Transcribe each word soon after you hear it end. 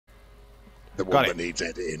The one that needs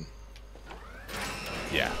editing.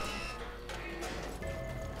 Yeah.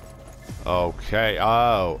 Okay.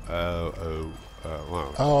 Well, I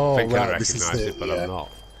think I recognise it, but I'm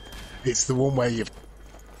not. It's the one where you've...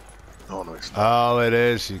 Oh, no, it's not. Oh, it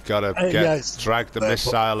is. You've got to drag the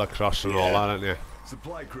missile across and all that, haven't you?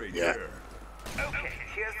 Supply crate Yeah. here. Okay,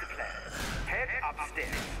 here's the plan. Head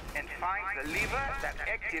upstairs and find the lever that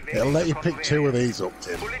activates. It'll let you pick 2 of these up,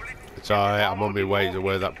 Tim. It's alright, I'm on my way to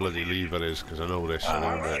where that bloody lever is, because I know this, I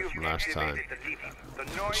learned it from last time.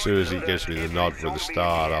 As soon as he gives me the nod with the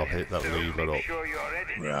star, I'll hit that lever up.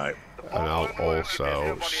 Right. And I'll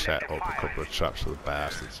also set up a couple of traps for the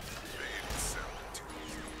bastards.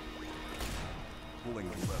 Pulling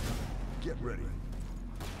the lever. Get ready.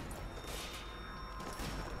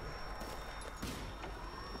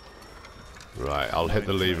 Right, I'll hit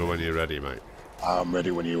the lever when you're ready, mate. I'm ready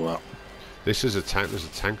when you are. This is a tank, there's a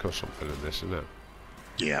tank or something in this, isn't there?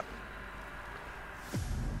 Yeah.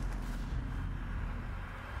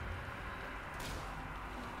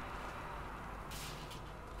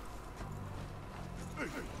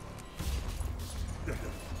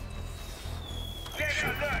 Get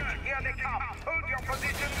alert! Here they come! Hold your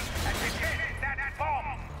position and defend that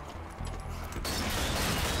bomb!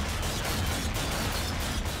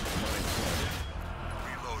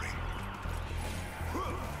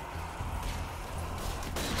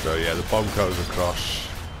 So yeah, the bomb goes across.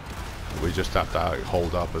 We just have to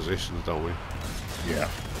hold our positions, don't we? Yeah.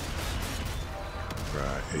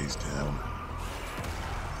 Right, he's down.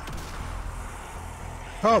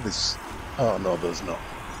 Oh, there's... Oh, no, there's not.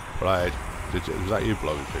 Right, was that you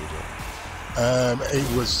blowing things up? It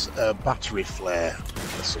was a battery flare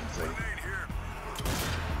or something.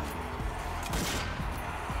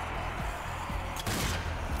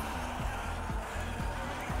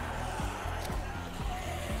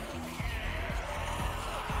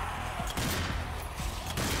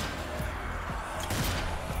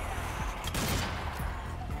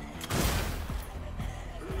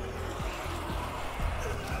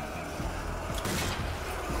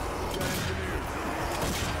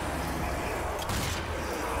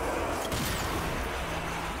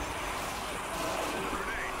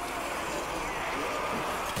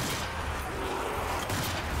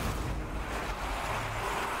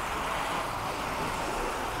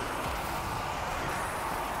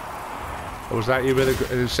 Was that you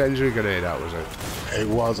with an incendiary grenade out, was it? It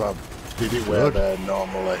was. I did it where they're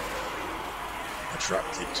normally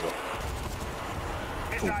attracted to.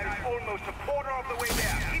 Missile is almost a quarter of the way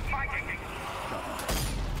there. Keep fighting!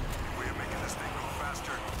 We're making this thing go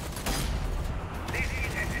faster. This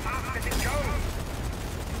is as fast as it goes!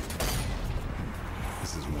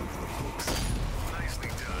 This is one for the books. Nicely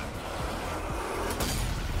done.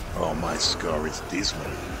 Oh, my score is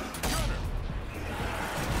dismal.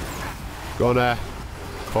 Gunner,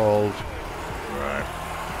 called. Right.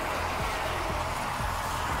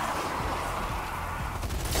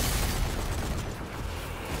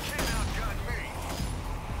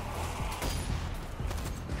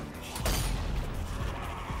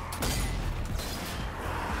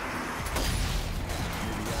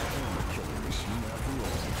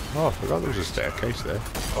 Oh, I forgot there was a staircase there.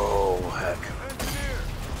 Oh, heck.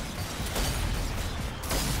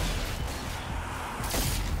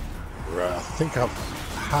 Right, I think I've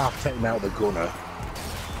half taken out the gunner.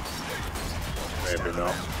 Maybe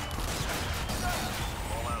not.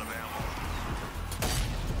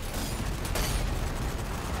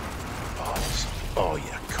 Oh,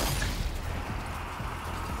 yeah, cock.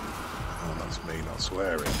 Oh, that's me not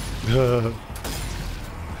swearing.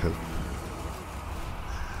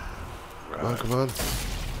 Right. Come on. I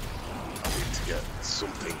need to get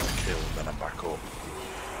something to kill and then I'm back up.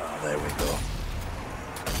 Ah, there we go.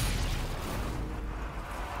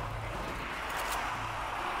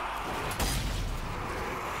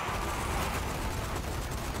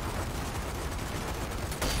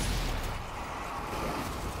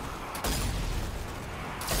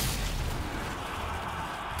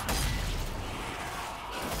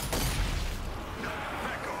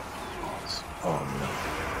 Oh no.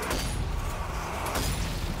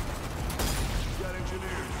 Got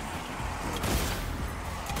engineered.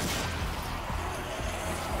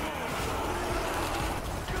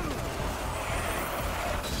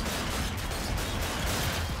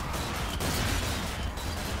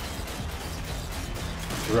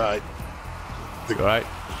 Right. The Right.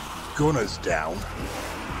 gunner's down.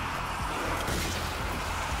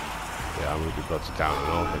 Yeah, I'm going to be got to down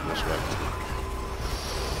and open this way.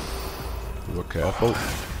 Look careful.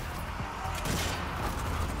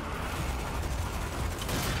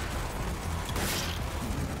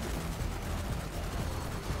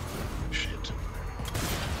 Shit.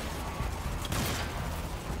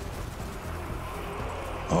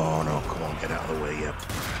 Get out of the way, yep.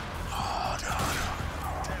 Oh, no.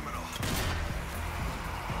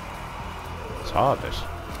 It's hard, this.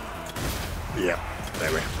 Yep,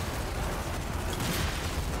 very.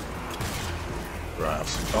 Right.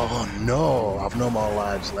 Oh, no. I've no more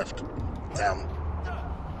lives left. Damn.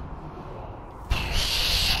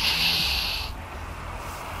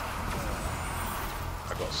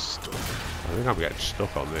 I got stuck. I think I'm getting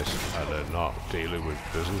stuck on this and not dealing with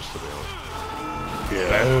business, to be honest.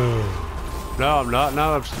 Yeah. No, I'm not.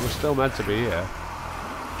 No, we're still meant to be here.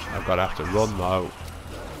 I've got to have to run though.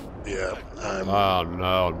 Yeah. Oh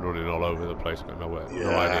no, I'm running all over the place. I've got no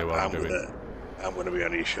idea what I'm doing. I'm going to be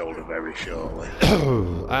on your shoulder very shortly.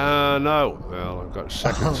 No. Well, I've got a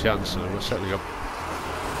second chance and we're certainly got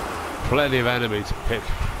plenty of enemy to pick.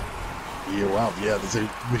 You have, yeah. There's a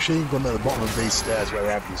machine gun at the bottom of these stairs where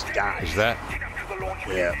everyone's died. Is there?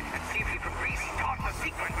 Yeah.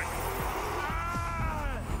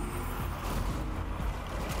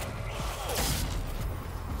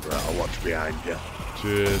 Right, I'll watch behind you.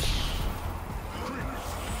 Cheers. Not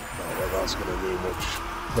that that's going to do much.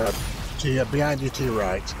 Right, behind you to your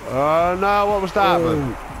right. No, what was that,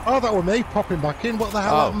 man? Oh, that was me popping back in. What the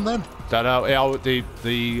hell happened then? Don't know. Yeah,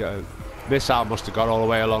 the missile must have gone all the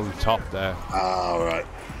way along the top there. Ah, right.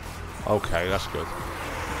 Okay, that's good.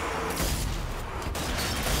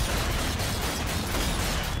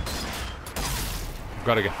 I've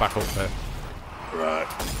got to get back up there. Right.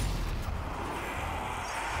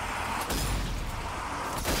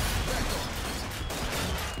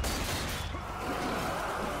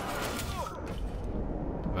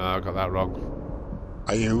 I got that wrong.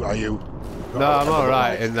 Are you? No, I'm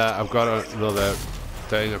alright in that I've got another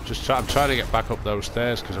thing. I'm trying to get back up those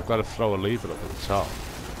stairs because I've got to throw a lever up at the top.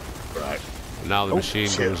 Right. And now the machine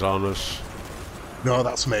gun's on us. No,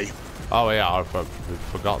 that's me. Oh yeah, I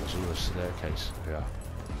forgot there's another staircase. Yeah.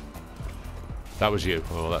 That was you.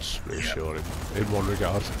 Oh, that's reassuring in one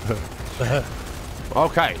regard.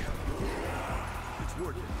 Okay.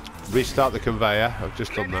 Restart the conveyor. I've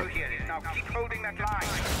just done that.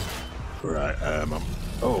 Right.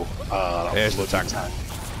 Here's the tank.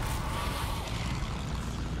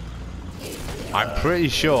 I'm pretty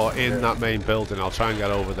sure in that main building, I'll try and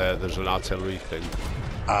get over there, there's an artillery thing.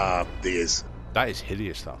 There is. That is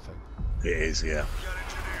hideous, that thing. It is, yeah.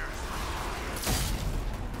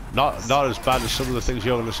 Not as bad as some of the things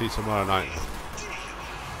you're going to see tomorrow night.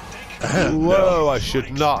 Whoa, I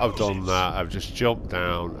should not have done that. I've just jumped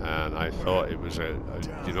down and I thought it was a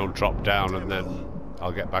drop down and then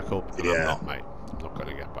I'll get back up. And I'm not, mate. I'm not going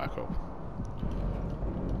to get back up.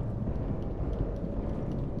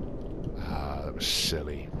 That was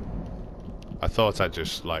silly. I thought I'd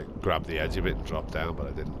just like grab the edge of it and drop down, but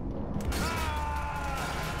I didn't.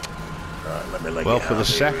 Right, let me let Well, for the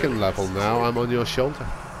second level now, I'm on your shoulder.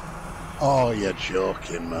 Oh, you're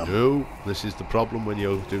joking, man. No, this is the problem when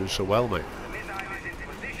you're doing so well, mate.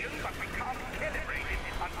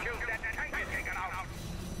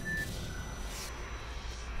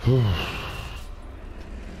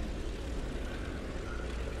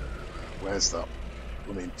 Where's that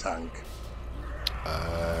blooming tank?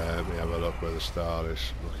 Let me have a look where the star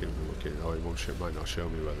is. Looking. Oh, it might not show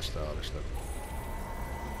me where the star is then.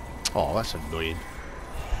 Oh, that's annoying.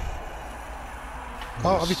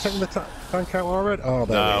 Oh, have you taken the tank out already? Oh,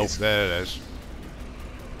 there it is. There it is.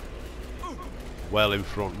 Well in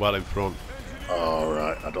front, well in front. Oh,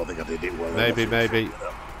 right. I don't think I did it well. Maybe.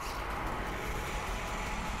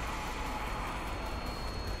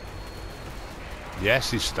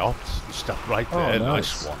 Yes, he stopped. He stopped right there.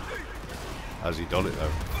 Nice one. Has he done it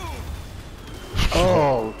though?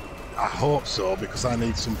 Oh, I hope so because I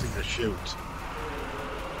need something to shoot.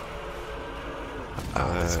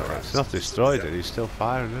 It's not destroyed it. He's still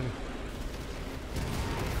firing, isn't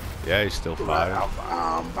he? Yeah, he's still firing.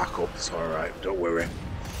 I'm back up. It's all right. Don't worry.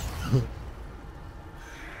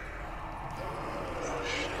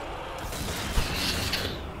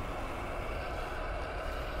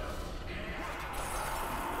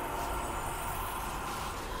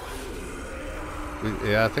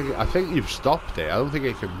 Yeah, I think you've stopped it. I don't think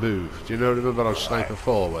it can move. Do you know? Remember on Sniper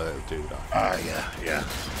 4 where it would do that? Yeah.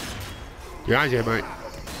 Behind you, mate.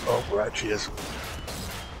 Oh, right, cheers.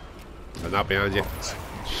 And that behind you.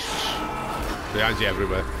 Behind you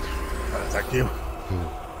everywhere. Thank you.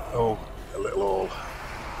 Oh, a little hole.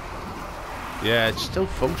 Yeah, it's still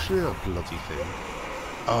functioning, that bloody thing.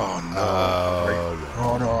 Oh, no.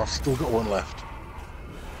 Oh, no, I've still got one left.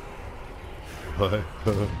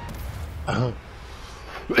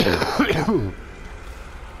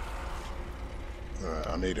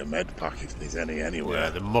 I need a med pack if there's any anywhere. Yeah,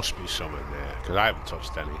 there must be some in there, because I haven't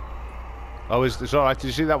touched any. Oh, it's alright. Did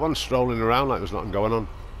you see that one strolling around like there's nothing going on?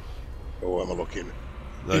 Oh, am I looking?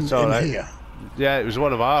 No, it's in alright. here? Yeah, it was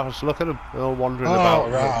one of ours. Look at them. They're all wandering Oh,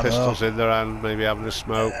 about right, with pistols in their hand, maybe having a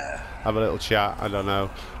smoke, have a little chat. I don't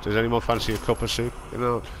know. Does anyone fancy a cup of soup? You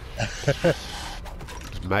know? There's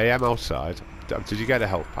mayhem outside. Did you get a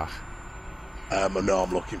health pack? No,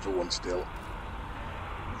 I'm looking for one still.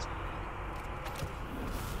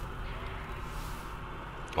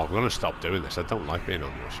 Oh, I'm going to stop doing this. I don't like being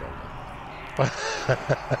on your shoulder.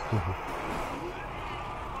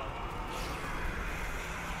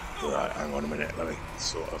 Right, hang on a minute. Let me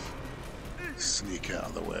sort of sneak out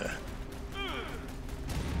of the way.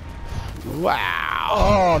 Wow!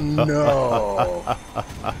 Oh no!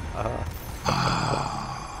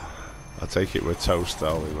 I take it we're toast,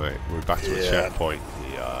 are we, mate? We're back to a Yeah. checkpoint.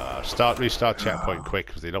 Yeah. Restart checkpoint quick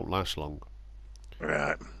because they don't last long.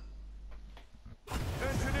 Right.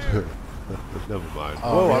 Never mind.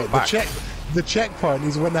 Oh, Whoa, right. I'm back. The checkpoint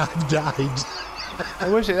is when I've died.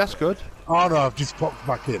 Oh, is it? That's good. Oh no, I've just popped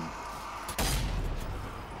back in.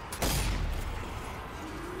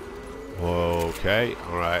 Okay,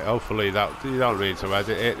 alright. Hopefully that you don't need to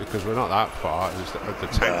edit it because we're not that far. The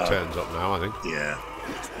tank turns up now, I think. Yeah.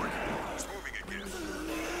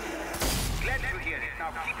 Glad to hear it.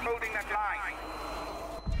 Now keep holding that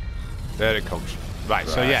line. There it comes. Right,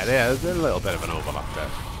 so yeah, there's a little bit of an overlap there.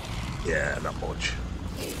 Yeah, not much.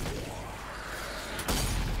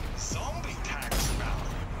 Zombie tanks now.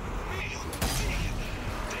 Real deal.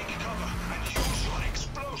 Take cover and use your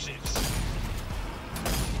explosives.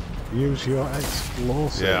 Use your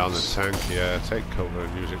explosives. Yeah, on the tank, yeah. Take cover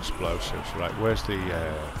and use explosives. Right, where's the...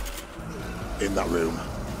 In that room.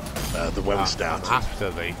 The where we started. after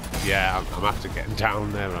the... Yeah, I'm after getting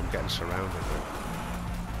down there. I'm getting surrounded.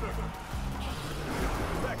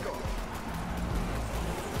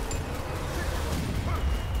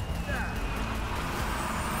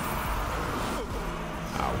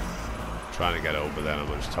 Ow. Trying to get over there. I'm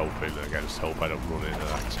just hoping against hope I don't run into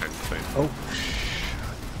that tank thing. Oh,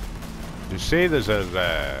 You see there's a...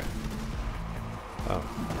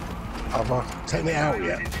 have I taken it out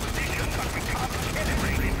yet?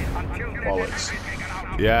 Bollocks.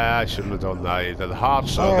 Yeah, I shouldn't have done that either. The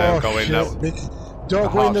hearts are there going shit, out. Mick.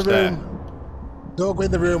 Don't go in the heart's there. room. Don't go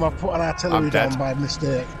in the room. I've put an artillery I'm dead. down by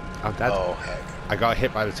mistake. I'm dead. Oh, heck. I got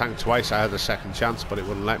hit by the tank twice. I had a second chance, but it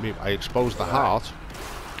wouldn't let me. I exposed the heart.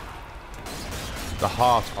 The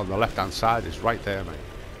heart on the left-hand side is right there, mate.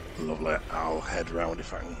 Lovely. I'll head round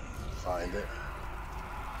if I can find it.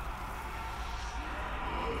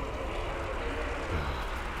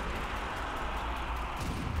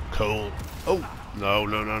 Cool. Oh, no,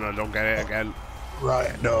 don't get it again.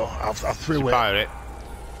 Right, no, I threw it. Fire it.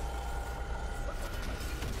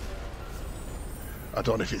 I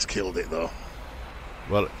don't know if it's killed it though.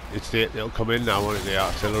 Well, it'll come in now, won't it, the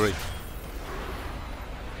artillery?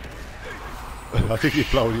 I think you've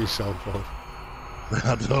blown yourself off.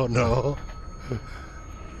 I don't know.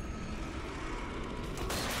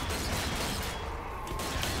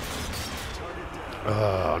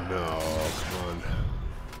 Oh, no, come on.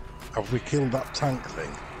 Have we killed that tank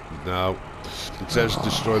thing? No. It says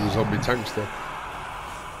destroy the zombie tanks though.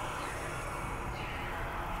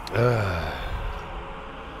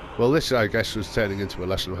 Well, this, I guess, was turning into a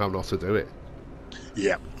lesson of how not to do it.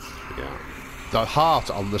 Yep. Yeah. The heart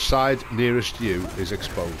on the side nearest you is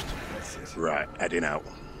exposed. Right, heading out.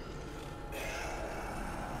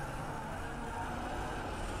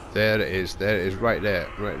 There it is, right there,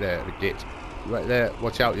 the gate. Right there,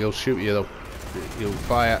 watch out, he'll shoot you though. He'll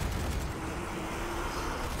fire.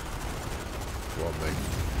 Go on, mate.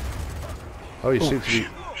 Oh, you seem to be...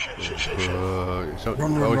 Shit. It's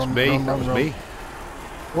me, that was me.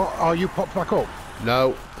 What? Oh, you popped back up?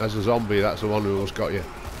 No, as a zombie, that's the one who almost got you.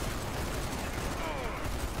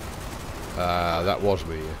 That was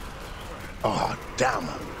me, yeah. Oh, damn.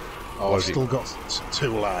 Oh, What I've have you- still got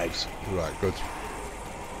 2 lives. Right, good.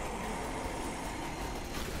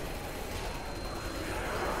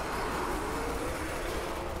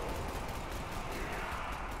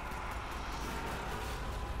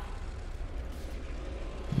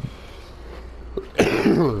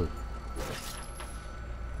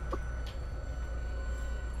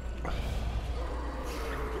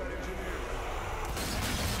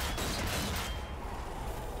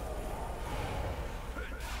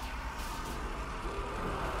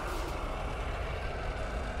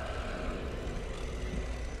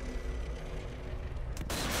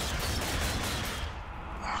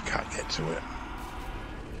 I can't get to it.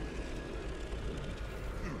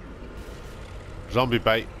 Zombie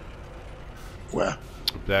bait. Where?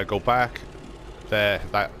 There, go back. There,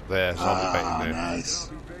 zombie bait in there.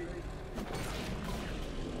 Nice.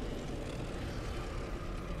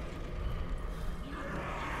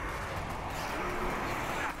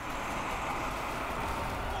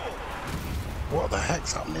 What the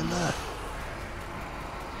heck's happening there?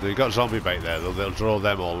 You've got zombie bait there, they'll draw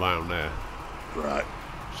them all down there. Right.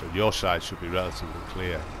 So your side should be relatively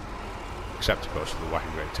clear. Except, of course, for the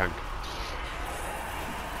whacking great tank.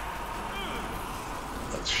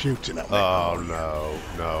 That's shooting at me. Oh,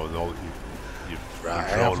 no. You've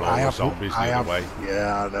Right, drawn all the zombies the other way.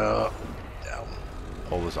 Yeah, I know. Damn.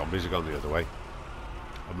 All the zombies have gone the other way.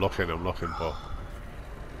 I'm looking, but...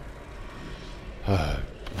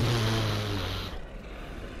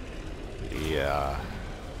 yeah.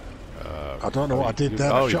 I don't know what I did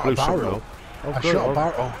there. Oh, I you shot blew a something barrel. up. Oh, I good. shot a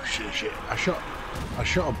barrel. Oh, shit. I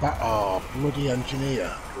shot a barrel. Oh, bloody engineer.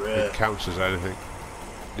 It Great. counts as anything.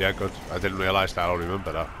 Yeah, good. I didn't realise that. I don't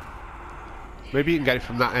remember that. Maybe you can get it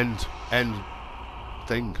from that end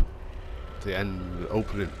thing. The end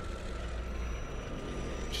opening.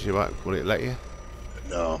 Did you see what? Will it let you?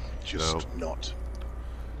 No, just not.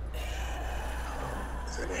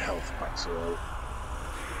 Is there any health packs or all?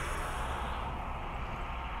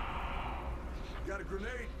 Got a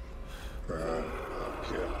grenade. Right,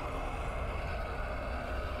 okay.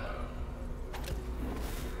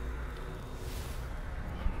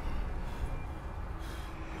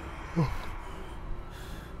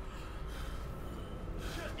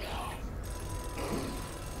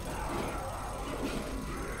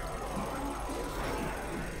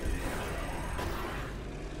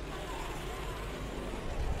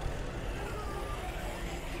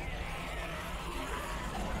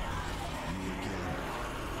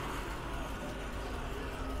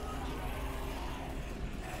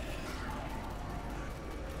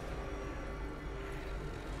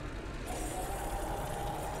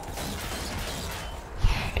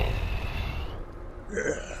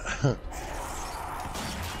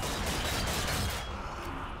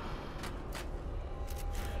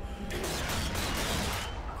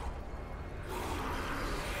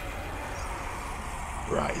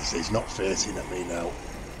 Right, he's not facing at me now.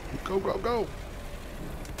 Go.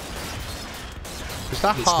 Is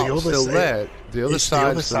that It's the heart other still side. there? The other It's the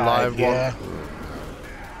other side's the live side, yeah.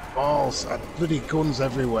 one. Balls, bloody guns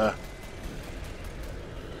everywhere.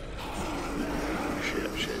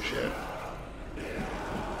 Shit.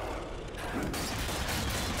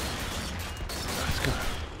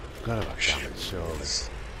 God, damn it, surely.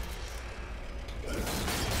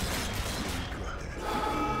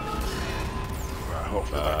 Right,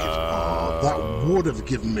 hopefully that gives... Oh, that would have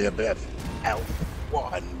given me a bit of help.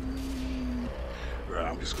 What a... Right,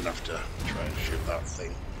 I'm just going to have to try and shoot that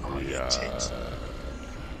thing. Oh, yeah. Tits.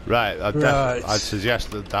 Right, Right. I'd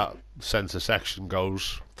suggest that centre section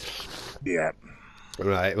goes. Yeah.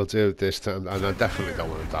 Right, we'll do it this time, and I definitely don't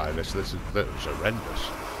want to die. This was horrendous.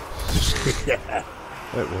 Yeah.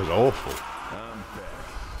 It was awful.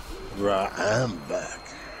 Right, I'm back.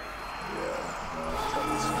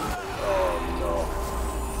 Oh, no.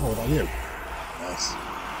 Oh, what about you? Nice.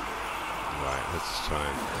 Right, let's try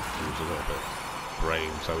and use a little bit of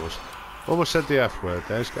brains. I was almost said the F word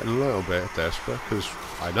there. It's getting a little bit desperate because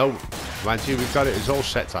I know, mind you, we've got it. It's all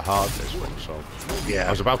set to hard this one, so Yeah. I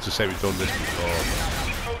was about to say we've done this before.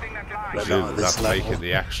 Holding that line. But So not at this that's level. making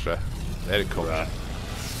the extra. There it comes. Right.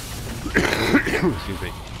 Excuse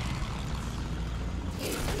me.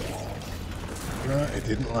 Right, I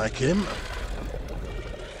didn't like him.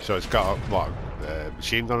 So it's got what?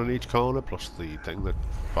 Machine gun on each corner plus the thing that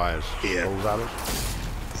fires Yeah. holes at us.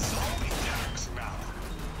 Zombie tanks now.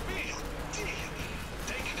 Real deal.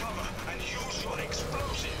 Take cover and use your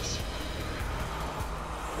explosives.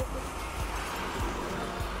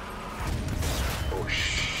 Oh,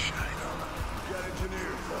 shit. Got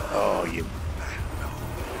engineers. Oh, you...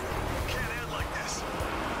 Can't end like this.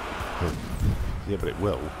 Yeah, but it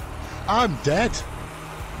will. I'm dead.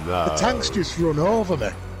 No. The tank's just run over me.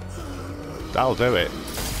 That'll do it.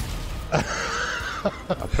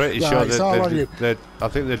 I'm pretty Right, sure it's all on you. that I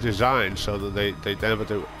think they're designed so that they never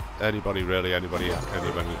do anybody really any Right,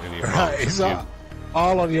 harm. it's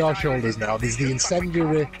all on your shoulders now. There's the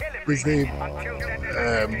incendiary, there's the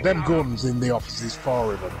them guns in the offices,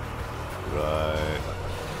 4 of them. Right.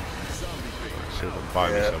 See if I can buy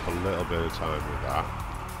myself a little bit of time with that.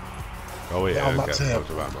 Oh yeah, on that get tail. loads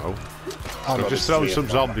of ammo. I've So got just the throwing 3 some of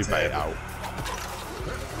them on zombie that bait table. out.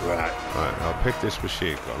 Right. Right, I'll pick this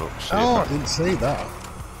machine gun up. See Oh, I if didn't see that.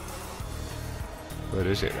 where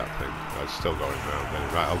is it, that thing? Oh, it's still going round. Then.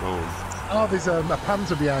 Right, I'll go on. Oh, there's a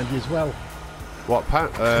Panzer behind you as well. What,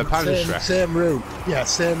 Panzerschreck? Same room. Yeah,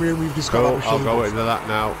 same room we've just got. Go, that I'll machine go gun. into that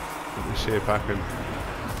now. Let me see if I can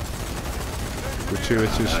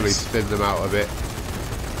gratuitously Nice. thin them out a bit.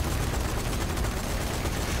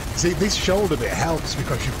 See, this shoulder bit helps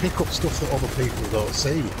because you pick up stuff that other people don't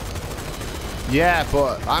see. Yeah,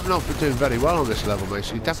 but I'm not doing very well on this level, mate,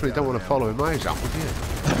 so you definitely don't want to follow in my example, do you?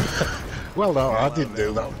 Well, no, I didn't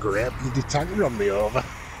do that. Great. The tank run me over.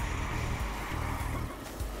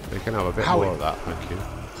 You can have a bit more of that, thank you.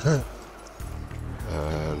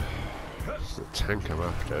 It's the tank I'm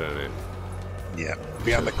after, isn't it? Yeah,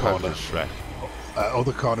 behind the corner. Shrek.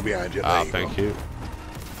 Other corner behind you. Ah, There thank you.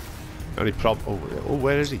 Only problem. Oh,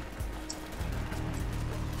 where is he?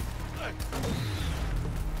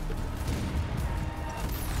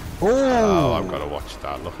 Oh, I've got to watch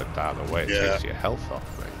that. Look at that. The way it takes your health off,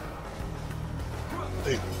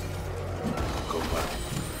 mate. Good man.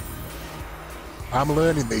 I'm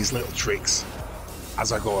learning these little tricks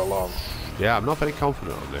as I go along. Yeah, I'm not very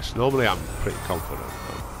confident on this. Normally, I'm pretty confident.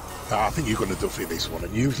 I think you're going to duffy this one,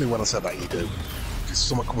 and usually when I said that, you do. There's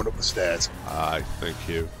someone coming up the stairs. Aye, thank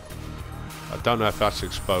you. I don't know if that's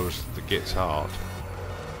exposed the git's heart.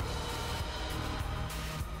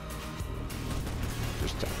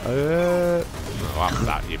 Just no, after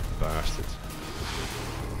that, you bastard.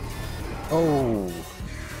 Oh.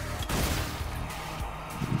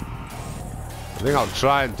 I think I'll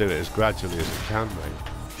try and do it as gradually as I can, mate.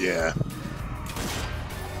 Yeah.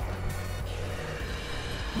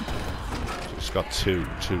 It's got two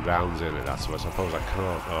rounds in it, that's what I suppose I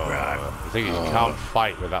can't. Oh, Right. I think you can't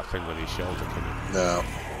fight with that thing on his shoulder, can you? No.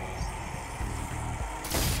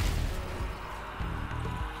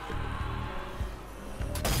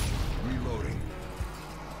 Reloading.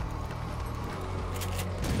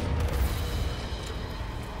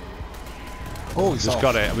 Oh, he's off.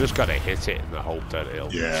 I've just got to hit it and the whole dead it'll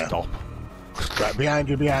stop. Right, behind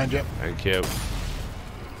you, behind you. Thank you.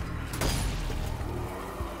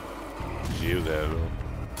 It's you there, though.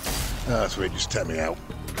 That's where you just take me out.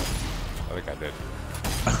 I think I did.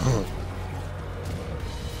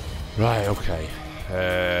 Right, okay.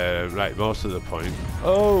 Right, most of the point.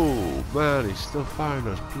 Oh, man, he's still firing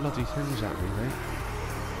those bloody things at me, mate.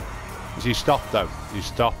 Has he stopped, though? He's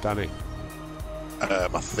stopped, hasn't he? I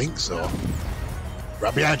think so.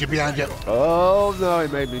 Right, behind you, behind you. Oh, no,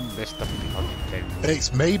 he made me miss the bloody thing.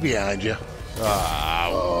 It's me behind you. Ah,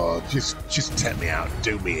 Oh, just take me out,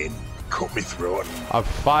 do me in, cut me throat. And... I've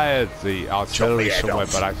fired the artillery head somewhere,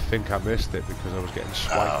 off. but I think I missed it because I was getting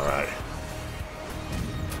swiped. All right.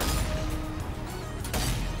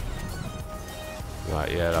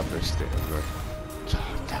 Right, yeah, I missed it. Oh,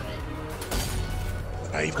 damn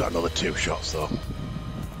it. Now you've got another 2 shots though.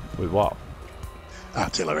 With what?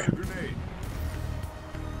 Artillery. Grenade.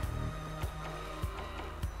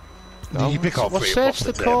 You pick off Well, three search across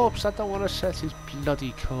the table. corpse. I don't want to search his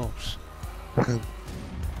bloody corpse. Oh,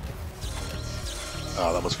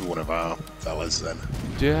 that must be one of our fellas then.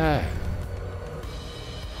 Yeah.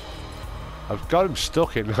 I've got him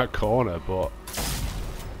stuck in that corner, but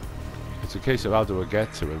it's a case of how do I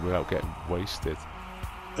get to him without getting wasted.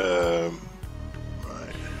 Right.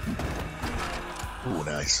 Oh,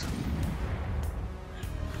 nice.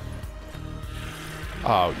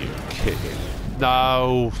 Oh, you kidding?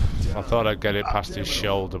 No! I thought I'd get it past his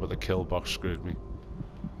shoulder, but the kill box screwed me.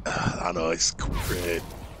 I know, it's pretty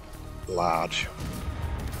large.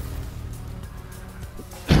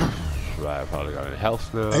 Right, I've hardly got any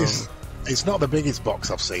health now. It's not the biggest box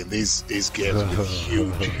I've seen. These games with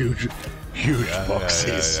huge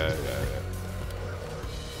boxes. Yeah.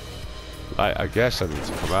 I guess I need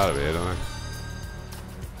to come out of here, don't I?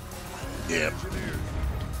 Yeah.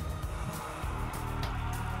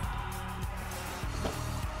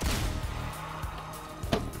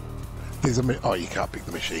 There's a oh, you can't pick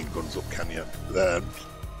the machine guns up, can you?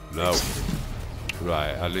 No.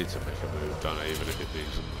 Right, I need to make a move, don't I? Even if it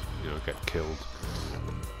means, get killed.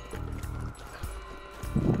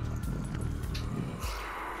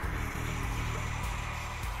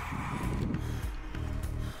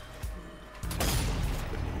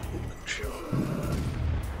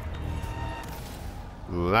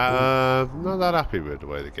 Not that happy with the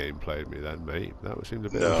way the game played me then, mate. That seemed a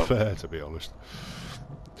bit unfair, to be honest.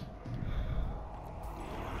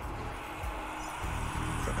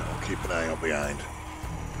 I'll keep an eye on behind.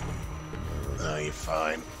 No, you're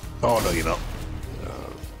fine. Oh, no, you're not.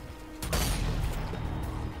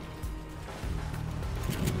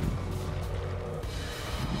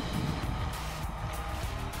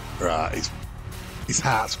 Right, his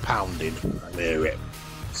heart's pounding. I hear it.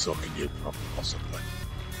 So can you, possibly.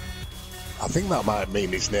 I think that might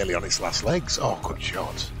mean it's nearly on its last legs. Oh, good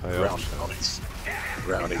shot. Round its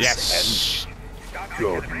Yes! end.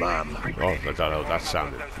 Good man. Oh, I don't know, that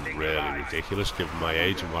sounded really ridiculous given my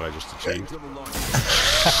age and what I just achieved.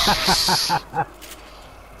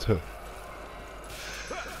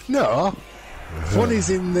 No. Fun is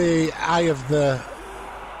in the eye of the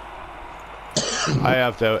I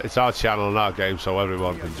have to. It's our channel and our game, so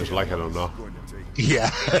everyone can just like it or not. Yeah.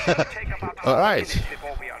 All right.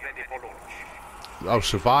 I'll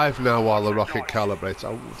survive now while the rocket calibrates.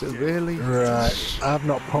 Oh, really? Right. I've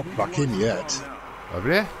not popped back in yet. Have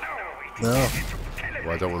you? No.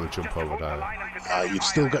 Well, I don't want to jump over there. You've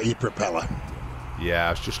still got your propeller. Yeah,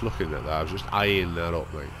 I was just looking at that. I was just eyeing that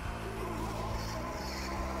up, mate.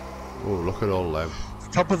 Oh, look at all them.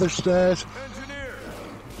 Top of the stairs.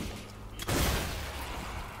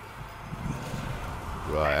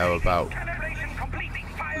 Right, how about...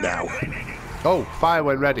 Now. Oh, fire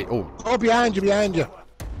when ready. Oh, Oh, behind you, behind you.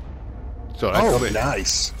 sorry, I Oh, got it.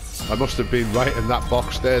 nice. I must have been right in that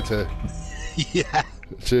box there to Yeah.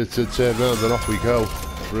 turn around and off we go.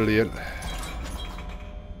 Brilliant.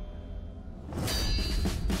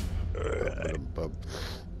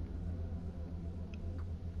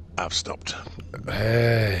 I've stopped.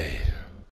 Hey.